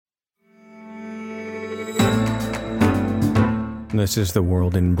This is The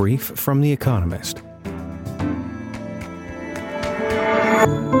World in Brief from The Economist.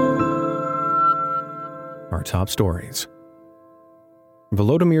 Our top stories.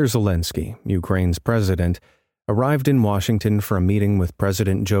 Volodymyr Zelensky, Ukraine's president, arrived in Washington for a meeting with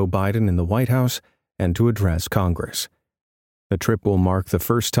President Joe Biden in the White House and to address Congress. The trip will mark the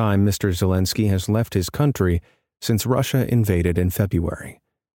first time Mr. Zelensky has left his country since Russia invaded in February.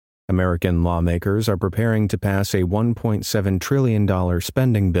 American lawmakers are preparing to pass a $1.7 trillion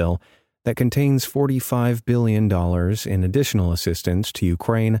spending bill that contains $45 billion in additional assistance to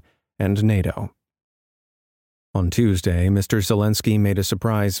Ukraine and NATO. On Tuesday, Mr. Zelensky made a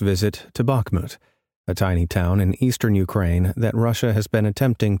surprise visit to Bakhmut, a tiny town in eastern Ukraine that Russia has been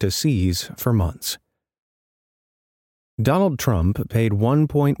attempting to seize for months. Donald Trump paid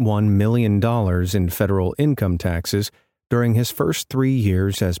 $1.1 million in federal income taxes during his first 3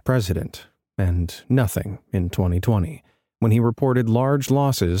 years as president, and nothing in 2020, when he reported large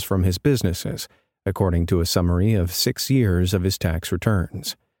losses from his businesses, according to a summary of 6 years of his tax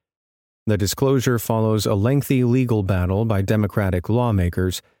returns. The disclosure follows a lengthy legal battle by Democratic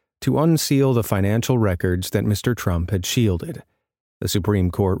lawmakers to unseal the financial records that Mr. Trump had shielded. The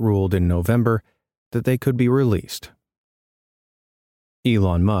Supreme Court ruled in November that they could be released.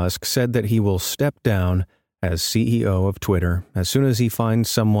 Elon Musk said that he will step down as CEO of Twitter as soon as he finds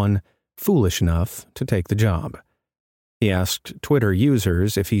someone foolish enough to take the job. He asked Twitter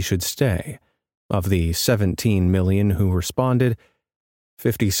users if he should stay. Of the 17 million who responded,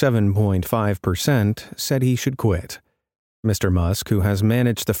 57.5% said he should quit. Mr. Musk, who has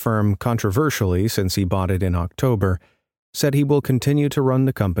managed the firm controversially since he bought it in October, said he will continue to run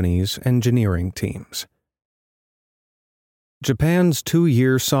the company's engineering teams. Japan's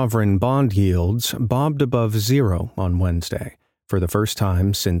 2-year sovereign bond yields bobbed above zero on Wednesday, for the first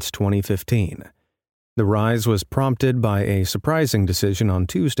time since 2015. The rise was prompted by a surprising decision on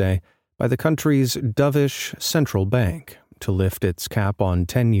Tuesday by the country's dovish central bank to lift its cap on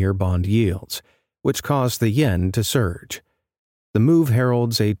 10-year bond yields, which caused the yen to surge. The move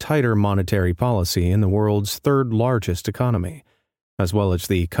heralds a tighter monetary policy in the world's third-largest economy, as well as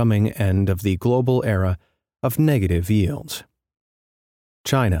the coming end of the global era of negative yields.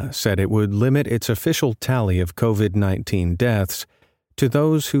 China said it would limit its official tally of COVID-19 deaths to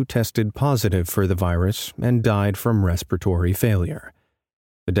those who tested positive for the virus and died from respiratory failure.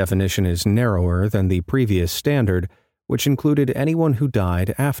 The definition is narrower than the previous standard, which included anyone who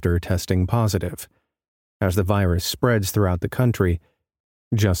died after testing positive. As the virus spreads throughout the country,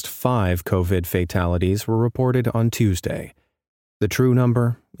 just 5 COVID fatalities were reported on Tuesday. The true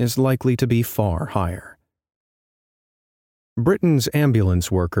number is likely to be far higher. Britain's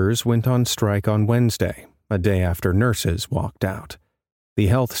ambulance workers went on strike on Wednesday, a day after nurses walked out. The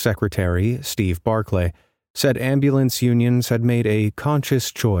Health Secretary, Steve Barclay, said ambulance unions had made a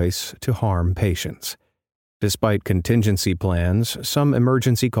conscious choice to harm patients. Despite contingency plans, some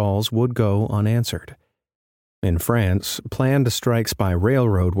emergency calls would go unanswered. In France, planned strikes by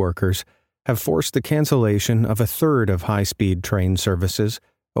railroad workers have forced the cancellation of a third of high-speed train services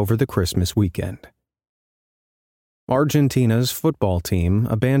over the Christmas weekend. Argentina's football team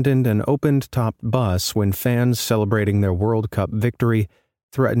abandoned an opened-top bus when fans celebrating their World Cup victory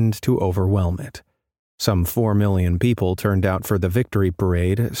threatened to overwhelm it. Some 4 million people turned out for the victory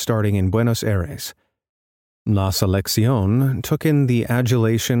parade starting in Buenos Aires. La Selección took in the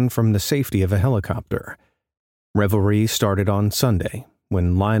adulation from the safety of a helicopter. Revelry started on Sunday,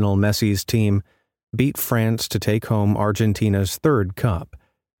 when Lionel Messi's team beat France to take home Argentina's third cup,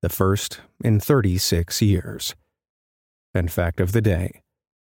 the first in 36 years. And fact of the day: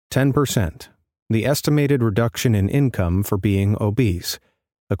 10%, the estimated reduction in income for being obese,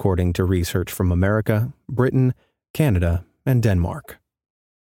 according to research from America, Britain, Canada, and Denmark.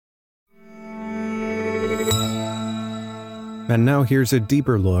 And now here's a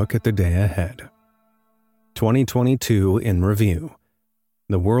deeper look at the day ahead. 2022 in review.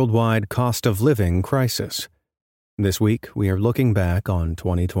 The worldwide cost of living crisis. This week, we are looking back on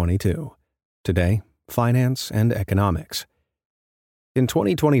 2022. Today, finance and economics. In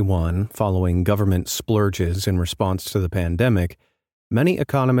 2021, following government splurges in response to the pandemic, many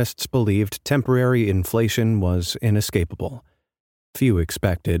economists believed temporary inflation was inescapable. Few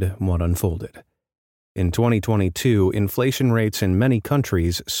expected what unfolded. In 2022, inflation rates in many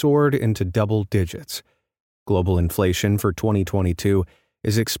countries soared into double digits. Global inflation for 2022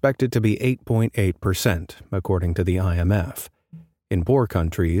 is expected to be 8.8%, according to the IMF. In poor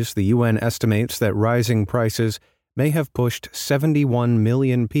countries, the UN estimates that rising prices may have pushed 71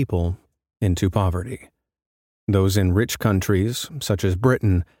 million people into poverty. Those in rich countries, such as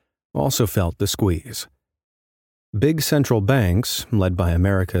Britain, also felt the squeeze. Big central banks, led by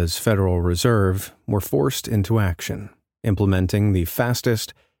America's Federal Reserve, were forced into action, implementing the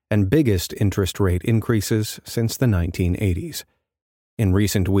fastest and biggest interest rate increases since the 1980s. In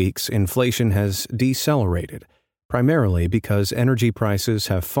recent weeks, inflation has decelerated, primarily because energy prices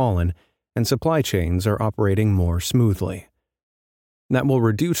have fallen and supply chains are operating more smoothly. That will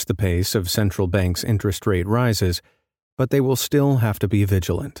reduce the pace of central banks' interest rate rises, but they will still have to be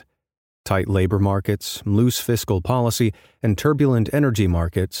vigilant. Tight labor markets, loose fiscal policy, and turbulent energy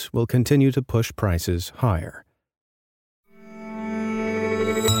markets will continue to push prices higher.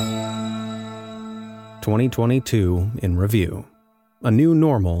 2022 in review. A new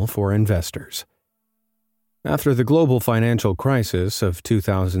normal for investors. After the global financial crisis of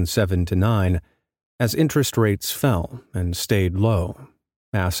 2007-9, as interest rates fell and stayed low,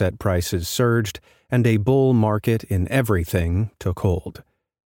 asset prices surged and a bull market in everything took hold.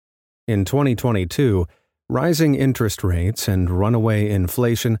 In 2022, rising interest rates and runaway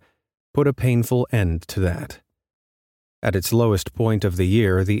inflation put a painful end to that. At its lowest point of the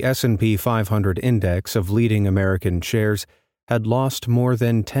year, the S&P 500 index of leading American shares had lost more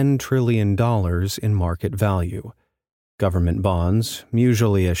than $10 trillion in market value. Government bonds,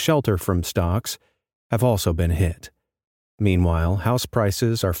 usually a shelter from stocks, have also been hit. Meanwhile, house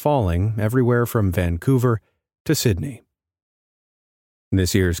prices are falling everywhere from Vancouver to Sydney.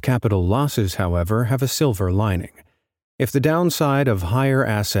 This year's capital losses, however, have a silver lining. If the downside of higher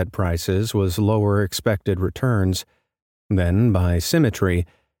asset prices was lower expected returns, then, by symmetry,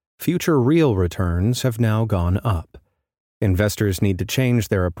 future real returns have now gone up. Investors need to change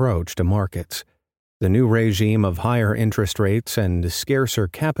their approach to markets. The new regime of higher interest rates and scarcer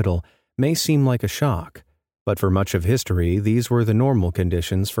capital may seem like a shock, but for much of history, these were the normal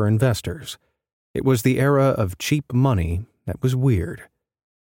conditions for investors. It was the era of cheap money that was weird.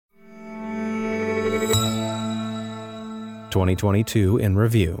 2022 in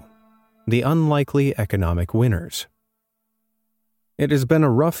review. The unlikely economic winners. It has been a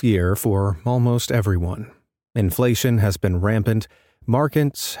rough year for almost everyone. Inflation has been rampant,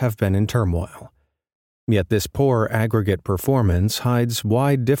 markets have been in turmoil. Yet this poor aggregate performance hides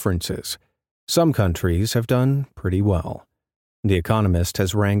wide differences. Some countries have done pretty well. The Economist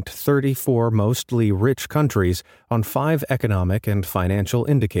has ranked 34 mostly rich countries on 5 economic and financial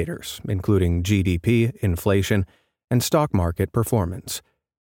indicators, including GDP, inflation, and stock market performance.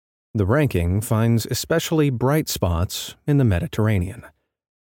 The ranking finds especially bright spots in the Mediterranean.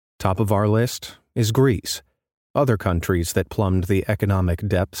 Top of our list is Greece. Other countries that plumbed the economic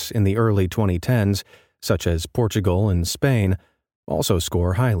depths in the early 2010s, such as Portugal and Spain, also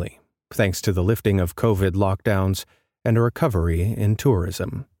score highly, thanks to the lifting of COVID lockdowns and a recovery in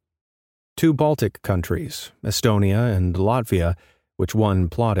tourism. 2 Baltic countries, Estonia and Latvia, which won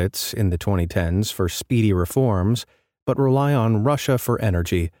plaudits in the 2010s for speedy reforms but rely on Russia for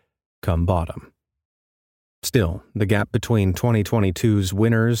energy, come bottom. Still, the gap between 2022's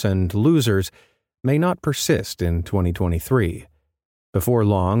winners and losers may not persist in 2023. Before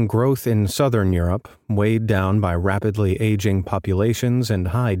long, growth in Southern Europe, weighed down by rapidly aging populations and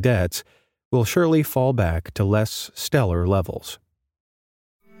high debts, will surely fall back to less stellar levels.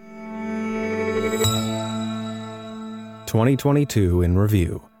 2022 in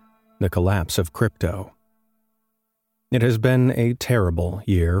review. The collapse of crypto. It has been a terrible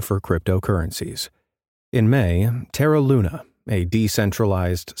year for cryptocurrencies. In May, Terra Luna, a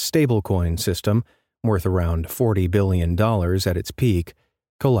decentralized stablecoin system worth around $40 billion at its peak,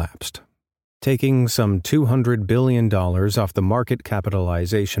 collapsed, taking some $200 billion off the market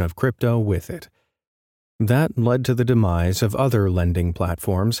capitalization of crypto with it. That led to the demise of other lending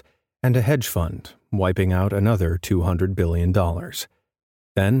platforms and a hedge fund, wiping out another $200 billion.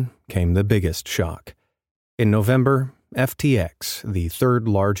 Then came the biggest shock. In November, FTX, the third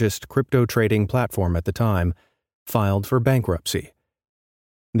largest crypto trading platform at the time, filed for bankruptcy.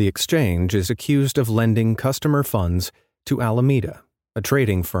 The exchange is accused of lending customer funds to Alameda, a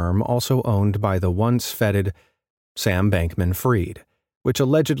trading firm also owned by the once feted Sam Bankman-Fried, which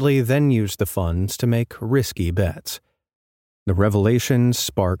allegedly then used the funds to make risky bets. The revelation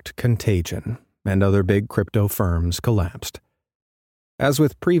sparked contagion, and other big crypto firms collapsed. As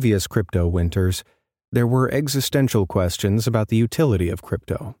with previous crypto winters, there were existential questions about the utility of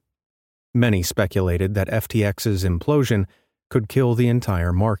crypto. Many speculated that FTX's implosion could kill the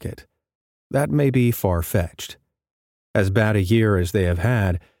entire market. That may be far-fetched. As bad a year as they have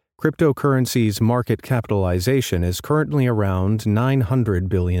had, cryptocurrency's market capitalization is currently around $900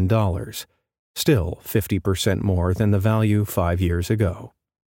 billion, still 50% more than the value 5 years ago.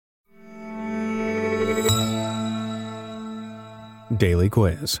 Daily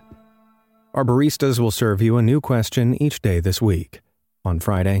Quiz. Our baristas will serve you a new question each day this week. On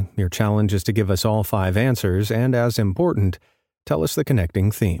Friday, your challenge is to give us all 5 answers and, as important, tell us the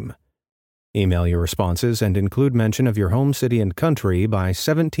connecting theme. Email your responses and include mention of your home city and country by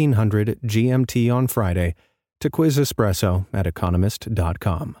 1700 GMT on Friday to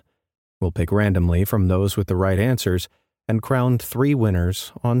quizespresso@economist.com. We'll pick randomly from those with the right answers and crown 3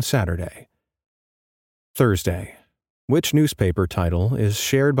 winners on Saturday. Thursday. Which newspaper title is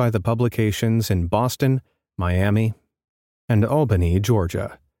shared by the publications in Boston, Miami, and Albany,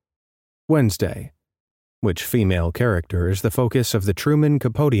 Georgia? Wednesday. Which female character is the focus of the Truman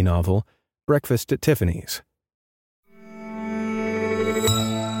Capote novel Breakfast at Tiffany's?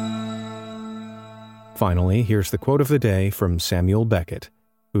 Finally, here's the quote of the day from Samuel Beckett,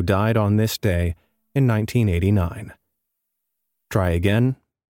 who died on this day in 1989. Try again,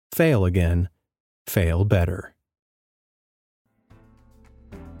 fail better.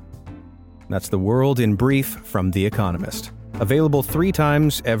 That's the world in brief from The Economist, available 3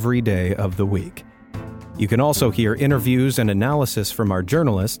 times every day of the week. You can also hear interviews and analysis from our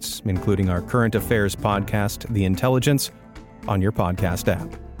journalists, including our current affairs podcast, The Intelligence, on your podcast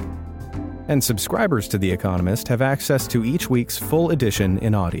app. And subscribers to The Economist have access to each week's full edition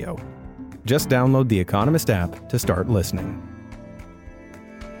in audio. Just download the Economist app to start listening.